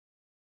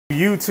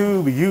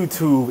YouTube,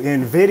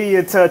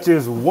 Nvidia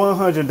touches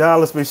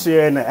 $100 per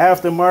share in the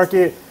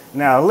aftermarket.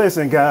 Now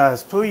listen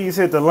guys, please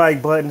hit the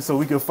like button so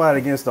we can fight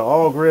against the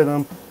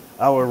algorithm.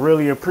 I would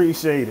really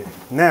appreciate it.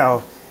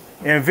 Now,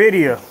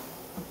 Nvidia,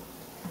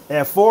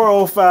 at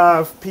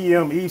 4:05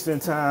 p.m. Eastern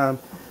time,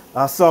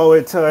 I saw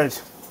it touch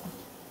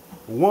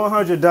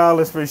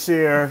 $100 per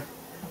share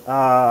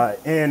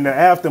in the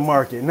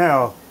aftermarket.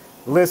 Now,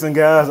 listen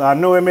guys, I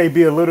know it may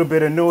be a little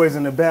bit of noise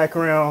in the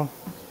background.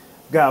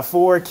 Got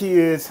 4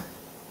 kids,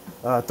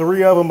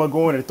 3 of them are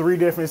going to 3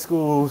 different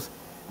schools,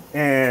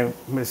 and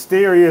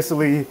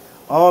mysteriously,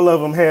 all of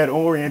them had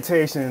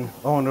orientation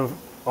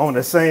on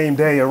the same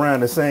day around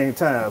the same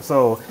time.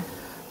 So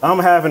I'm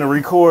having to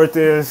record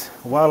this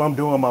while I'm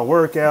doing my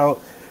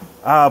workout.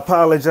 I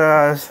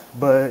apologize,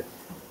 but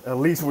at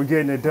least we're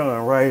getting it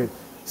done, right?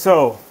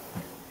 So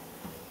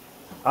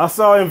I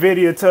saw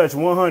Nvidia touch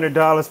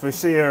 $100 per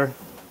share,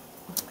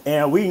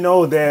 and we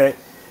know that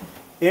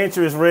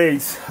interest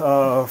rates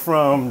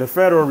from the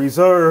Federal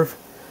Reserve,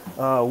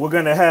 we're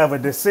going to have a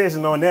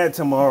decision on that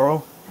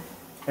tomorrow.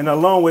 And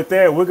along with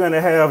that, we're going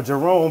to have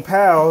Jerome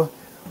Powell,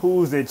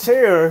 who's the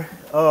chair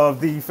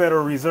of the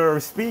Federal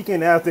Reserve,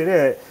 speaking after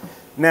that.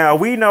 Now,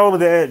 we know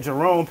that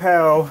Jerome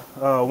Powell,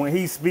 when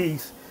he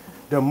speaks,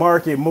 the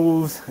market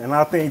moves. And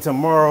I think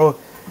tomorrow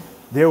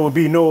there will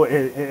be no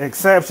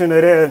exception to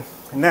that.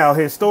 Now,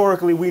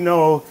 historically, we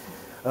know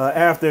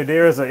after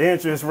there's an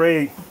interest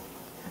rate,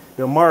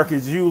 the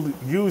markets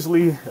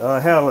usually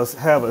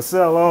have a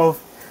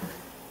sell-off.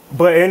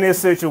 But in this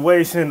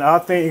situation, I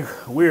think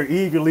we're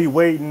eagerly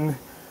waiting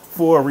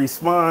for a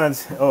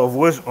response of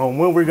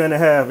when we're going to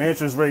have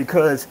interest rate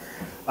cuts.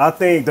 I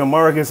think the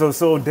markets are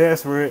so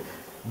desperate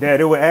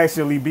that it would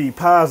actually be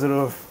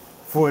positive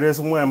for this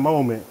one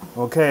moment,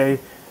 okay?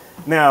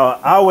 Now,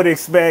 I would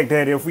expect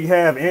that if we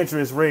have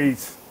interest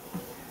rates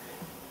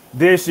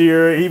this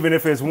year, even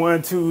if it's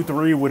 1, 2,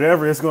 3,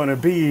 whatever it's going to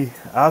be,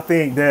 I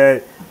think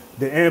that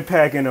the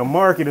impact in the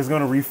market is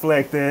going to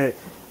reflect that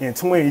in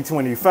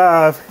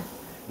 2025,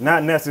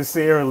 not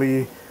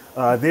necessarily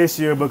this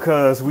year,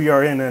 because we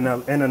are in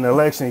an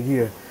election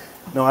year.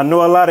 Now, I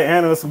know a lot of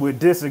analysts would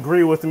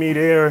disagree with me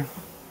there,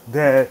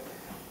 that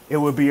it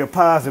would be a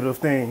positive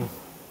thing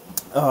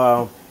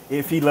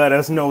if he let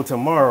us know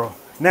tomorrow.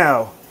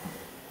 Now,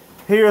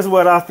 here's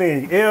what I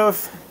think.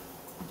 If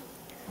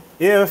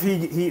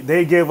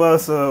they give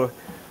us an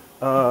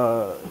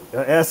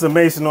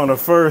estimation on the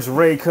first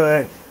rate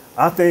cut,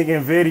 I think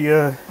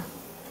Nvidia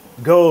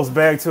goes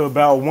back to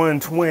about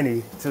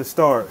 120 to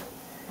start.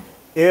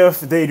 If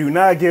they do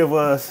not give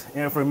us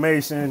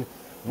information,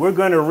 we're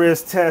going to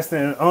risk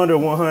testing under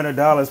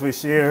 $100 per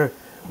share,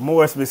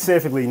 more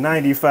specifically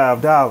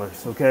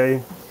 $95,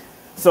 okay?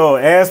 So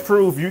as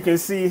proof, you can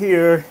see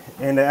here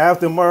in the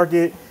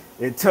aftermarket,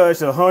 it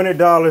touched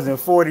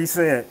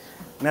 $100.40.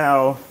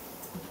 Now,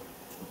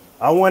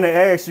 I want to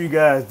ask you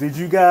guys, did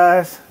you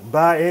guys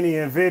buy any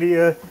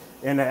Nvidia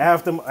in the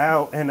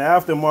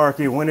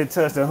aftermarket when it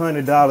touched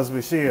 $100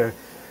 per share?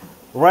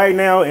 Right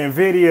now,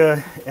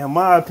 Nvidia, in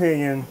my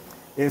opinion,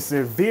 is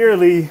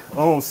severely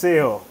on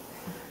sale.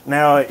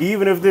 Now,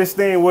 even if this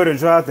thing were to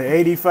drop to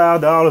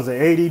 $85 or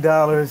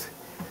 $80,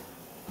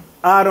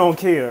 I don't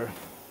care.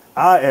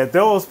 At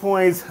those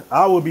points,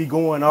 I would be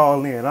going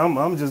all in.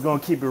 I'm just gonna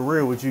keep it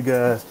real with you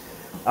guys.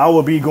 I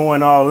would be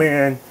going all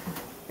in,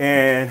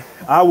 and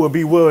I would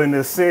be willing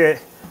to sit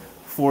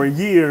for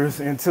years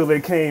until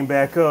it came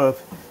back up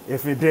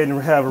if it didn't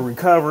have a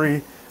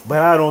recovery. But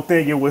I don't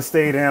think it would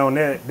stay down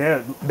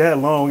that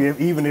long,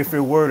 even if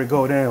it were to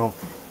go down.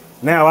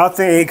 Now, I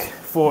think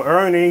for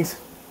earnings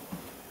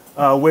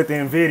with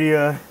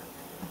Nvidia,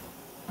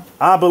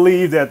 I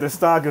believe that the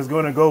stock is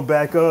going to go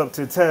back up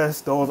to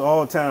test those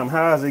all-time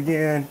highs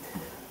again,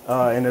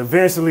 and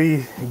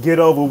eventually get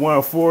over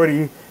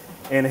 140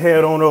 and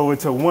head on over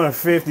to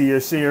 150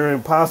 a share,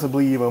 and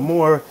possibly even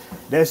more.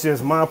 That's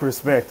just my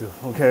perspective,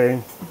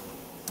 okay?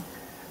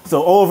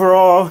 So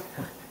overall,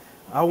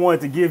 I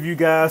wanted to give you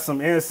guys some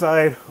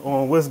insight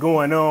on what's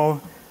going on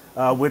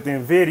with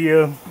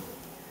Nvidia.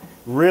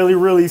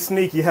 Really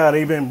sneaky how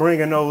they've been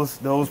bringing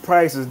those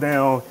prices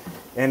down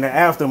in the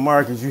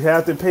aftermarket. You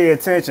have to pay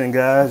attention,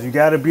 guys. You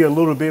got to be a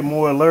little bit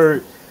more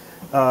alert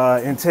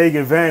and take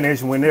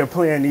advantage when they're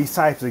playing these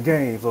types of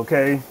games,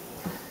 okay?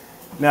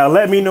 Now,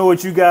 let me know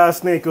what you guys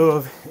think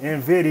of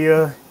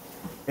Nvidia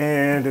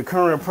and the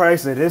current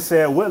price that it's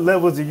at. What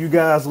levels are you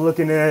guys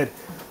looking at?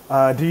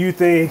 Do you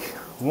think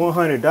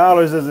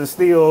 $100 is a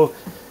steal?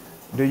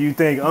 Do you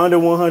think under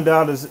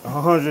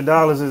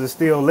 $100 is a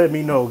steal? Let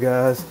me know,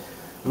 guys.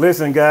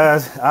 Listen,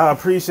 guys, I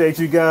appreciate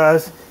you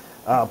guys.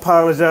 I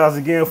apologize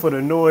again for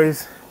the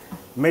noise.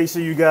 Make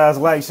sure you guys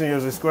like, share,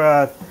 and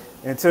subscribe.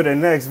 Until the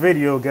next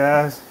video,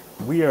 guys,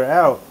 we are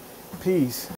out. Peace.